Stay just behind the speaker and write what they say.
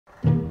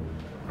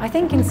I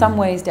think in some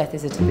ways death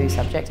is a taboo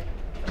subject.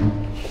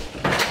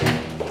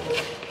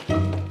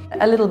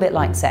 A little bit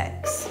like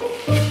sex.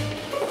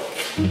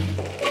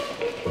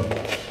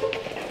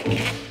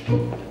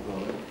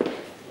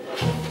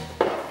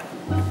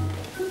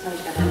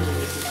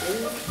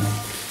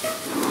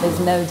 There's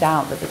no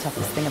doubt that the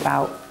toughest thing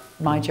about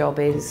my job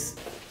is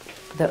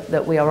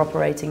that we are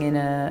operating in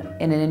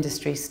an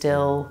industry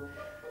still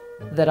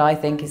that I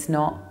think is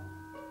not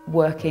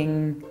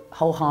working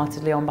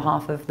wholeheartedly on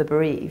behalf of the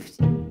bereaved.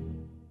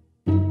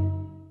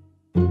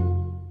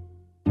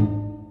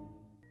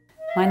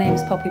 My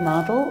name's Poppy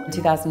Mardell. In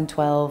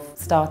 2012,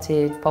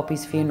 started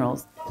Poppy's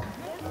Funerals.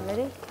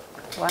 Ready?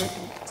 1,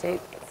 2,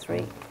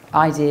 3.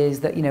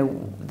 Ideas that,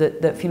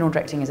 that funeral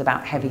directing is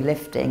about heavy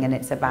lifting, and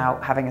it's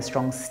about having a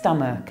strong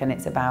stomach, and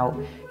it's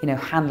about,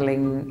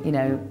 handling,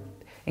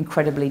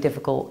 incredibly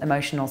difficult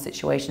emotional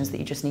situations that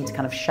you just need to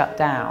kind of shut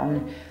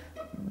down.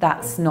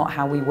 That's not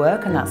how we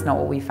work, and that's not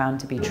what we found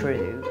to be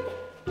true.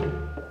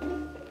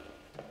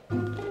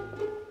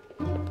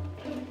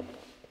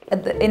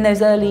 In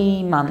those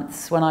early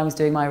months when I was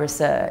doing my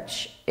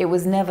research, it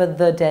was never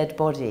the dead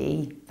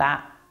body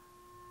that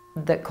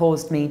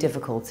caused me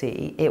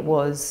difficulty. It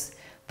was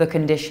the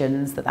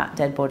conditions that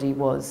dead body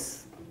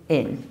was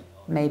in.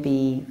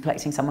 Maybe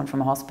collecting someone from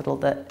a hospital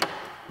that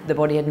the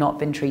body had not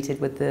been treated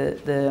with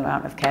the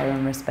amount of care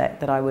and respect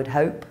that I would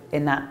hope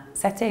in that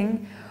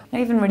setting.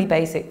 And even really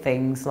basic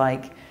things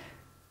like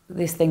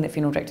this thing that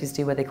funeral directors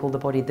do where they call the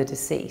body the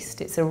deceased.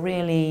 It's a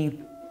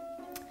really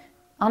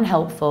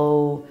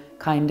unhelpful,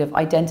 kind of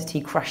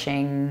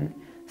identity-crushing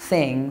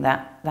thing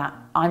that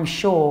I'm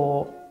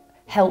sure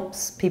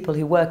helps people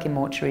who work in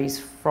mortuaries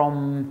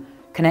from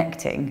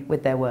connecting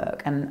with their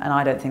work, and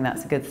I don't think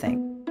that's a good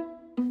thing.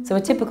 So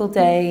a typical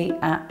day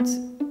at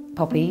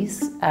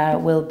Poppy's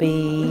will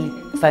be,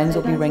 the phones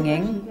will be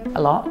ringing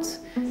a lot,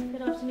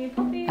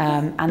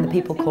 and the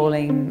people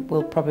calling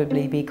will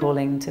probably be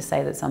calling to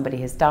say that somebody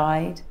has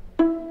died.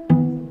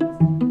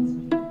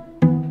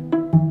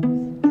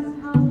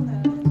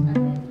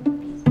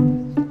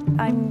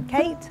 I'm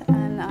Kate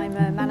and I'm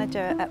a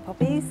manager at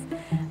Poppy's.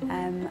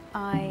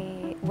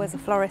 I was a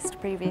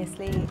florist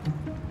previously.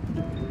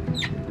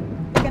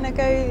 We're going to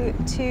go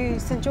to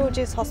St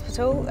George's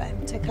Hospital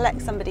to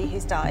collect somebody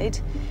who's died.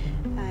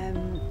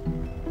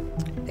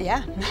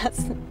 Yeah,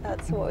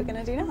 that's what we're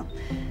going to do now.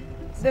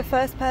 The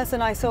first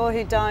person I saw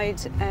who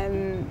died,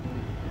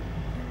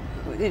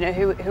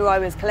 who I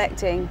was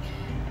collecting,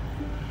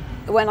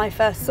 when I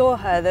first saw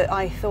her, that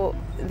I thought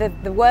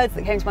the words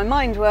that came to my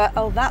mind were,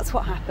 oh, that's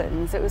what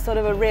happens. It was sort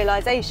of a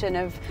realisation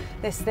of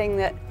this thing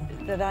that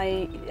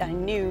I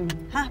knew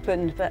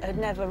happened but had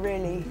never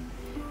really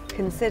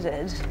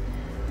considered,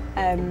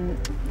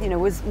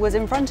 was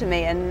in front of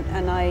me,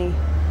 and I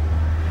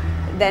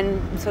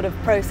then sort of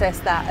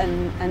processed that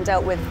and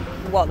dealt with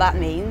what that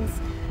means.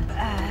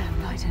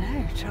 I don't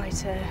know, try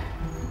to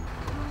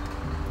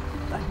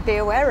be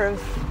aware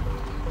of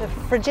the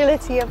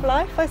fragility of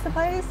life, I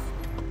suppose.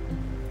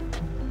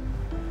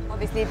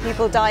 Obviously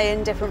people die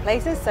in different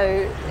places, so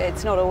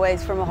it's not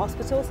always from a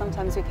hospital.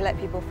 Sometimes we collect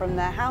people from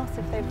their house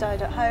if they've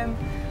died at home,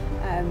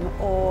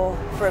 or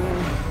from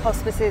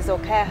hospices or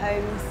care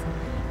homes.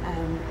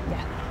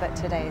 Yeah, but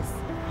today's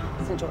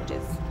St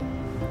George's.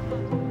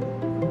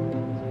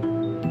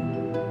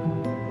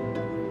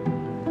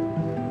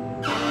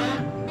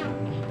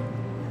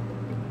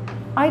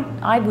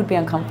 I would be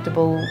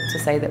uncomfortable to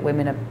say that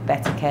women are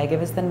better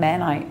caregivers than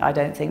men. I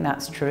don't think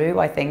that's true.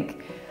 I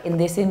think in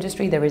this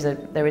industry there is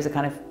a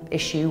kind of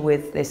issue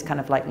with this kind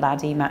of like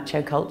laddie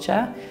macho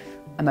culture.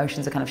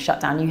 Emotions are kind of shut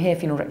down. You hear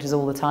funeral directors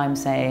all the time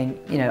saying,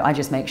 I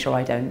just make sure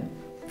I don't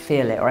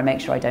feel it, or I make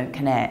sure I don't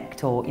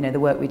connect, or the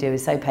work we do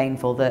is so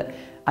painful that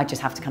I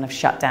just have to kind of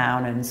shut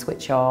down and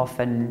switch off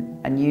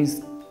and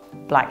use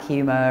black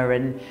humour,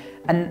 and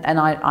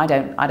I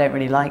don't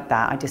really like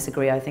that. I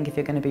disagree. I think if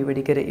you're going to be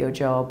really good at your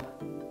job,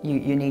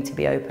 you need to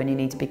be open, you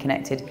need to be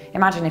connected.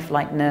 Imagine if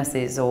like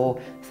nurses or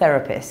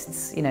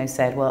therapists,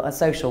 said, well, as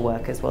social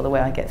workers, well, the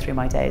way I get through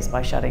my day is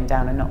by shutting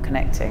down and not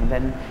connecting,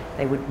 then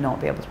they would not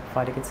be able to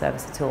provide a good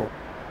service at all.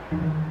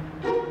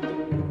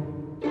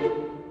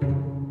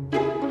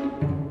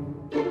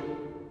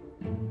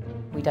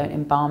 We don't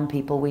embalm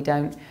people, we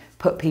don't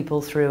put people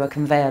through a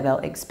conveyor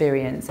belt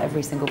experience.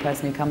 Every single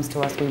person who comes to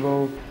us, we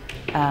will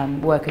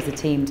work as a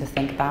team to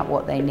think about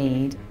what they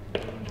need.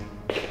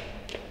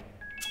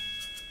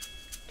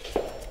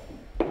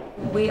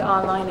 We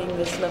are lining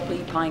this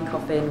lovely pine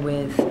coffin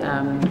with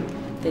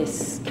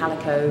this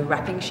calico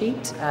wrapping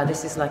sheet.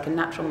 This is like a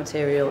natural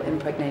material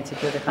impregnated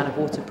with a kind of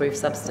waterproof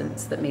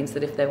substance that means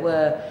that if there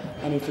were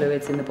any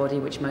fluids in the body,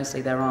 which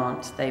mostly there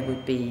aren't, they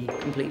would be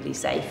completely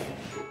safe.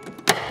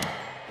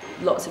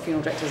 Lots of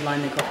funeral directors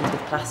line their coffins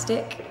with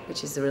plastic,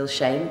 which is a real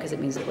shame because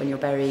it means that when you're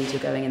buried, you're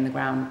going in the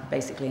ground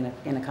basically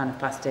in a kind of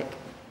plastic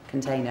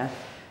container.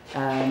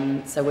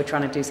 So we're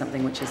trying to do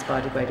something which is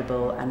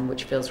biodegradable and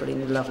which feels really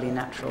lovely and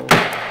natural.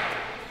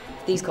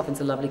 These coffins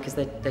are lovely because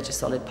they're just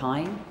solid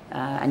pine,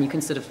 and you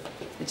can sort of,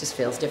 it just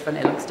feels different,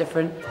 it looks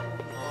different.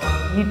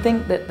 You'd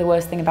think that the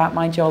worst thing about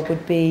my job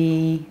would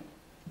be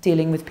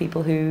dealing with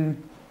people who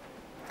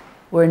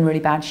were in really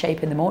bad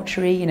shape in the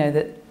mortuary, you know,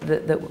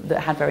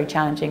 that had very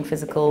challenging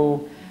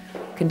physical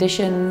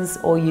conditions,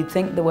 or you'd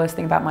think the worst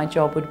thing about my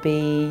job would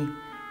be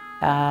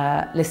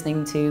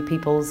listening to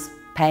people's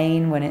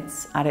pain when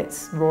it's at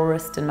its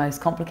rawest and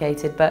most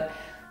complicated. But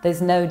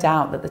there's no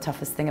doubt that the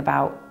toughest thing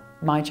about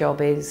my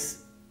job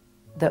is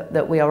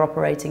that we are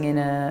operating in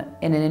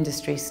an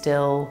industry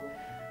still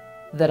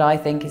that I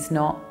think is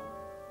not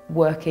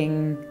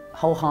working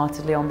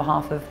wholeheartedly on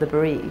behalf of the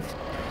bereaved.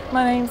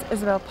 My name's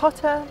Isabel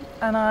Potter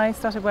and I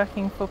started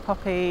working for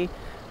Poppy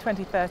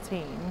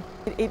 2013.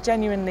 It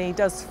genuinely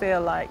does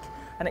feel like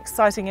an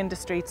exciting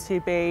industry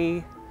to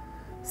be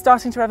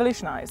starting to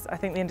revolutionise. I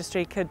think the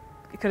industry could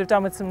have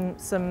done with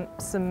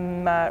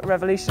some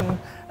revolution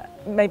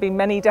maybe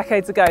many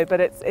decades ago,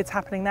 but it's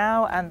happening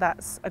now, and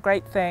that's a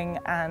great thing,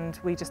 and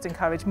we just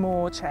encourage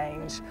more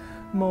change,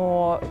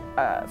 more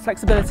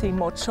flexibility,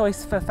 more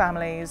choice for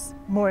families,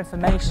 more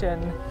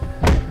information,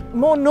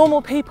 more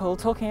normal people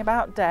talking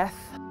about death.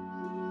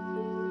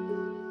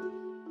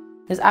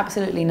 There's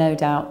absolutely no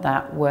doubt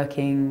that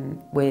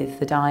working with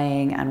the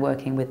dying and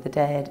working with the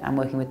dead and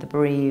working with the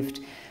bereaved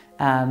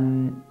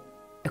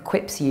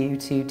equips you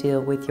to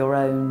deal with your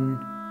own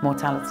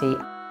mortality.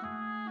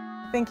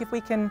 I think if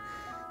we can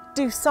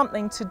do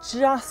something to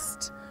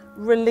just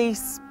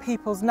release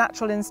people's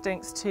natural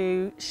instincts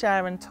to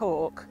share and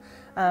talk,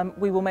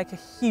 we will make a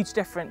huge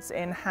difference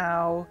in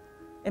how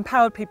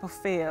empowered people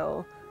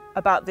feel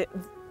about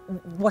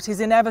what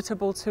is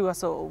inevitable to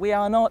us all. We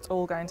are not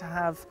all going to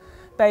have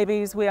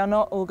babies, we are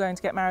not all going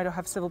to get married or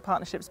have civil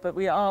partnerships, but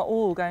we are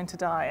all going to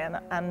die.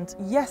 And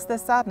yes,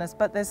 there's sadness,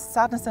 but there's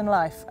sadness in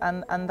life,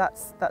 and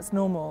that's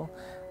normal.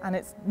 And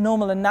it's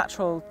normal and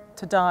natural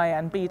to die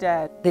and be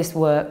dead. This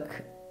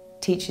work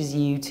teaches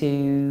you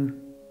to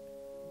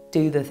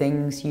do the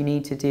things you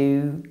need to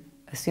do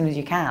as soon as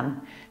you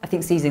can. I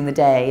think seizing the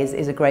day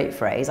is a great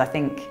phrase. I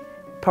think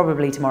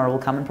probably tomorrow will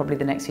come, and probably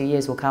the next few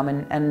years will come,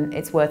 and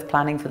it's worth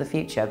planning for the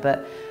future.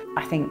 But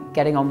I think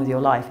getting on with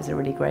your life is a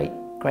really great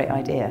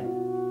idea.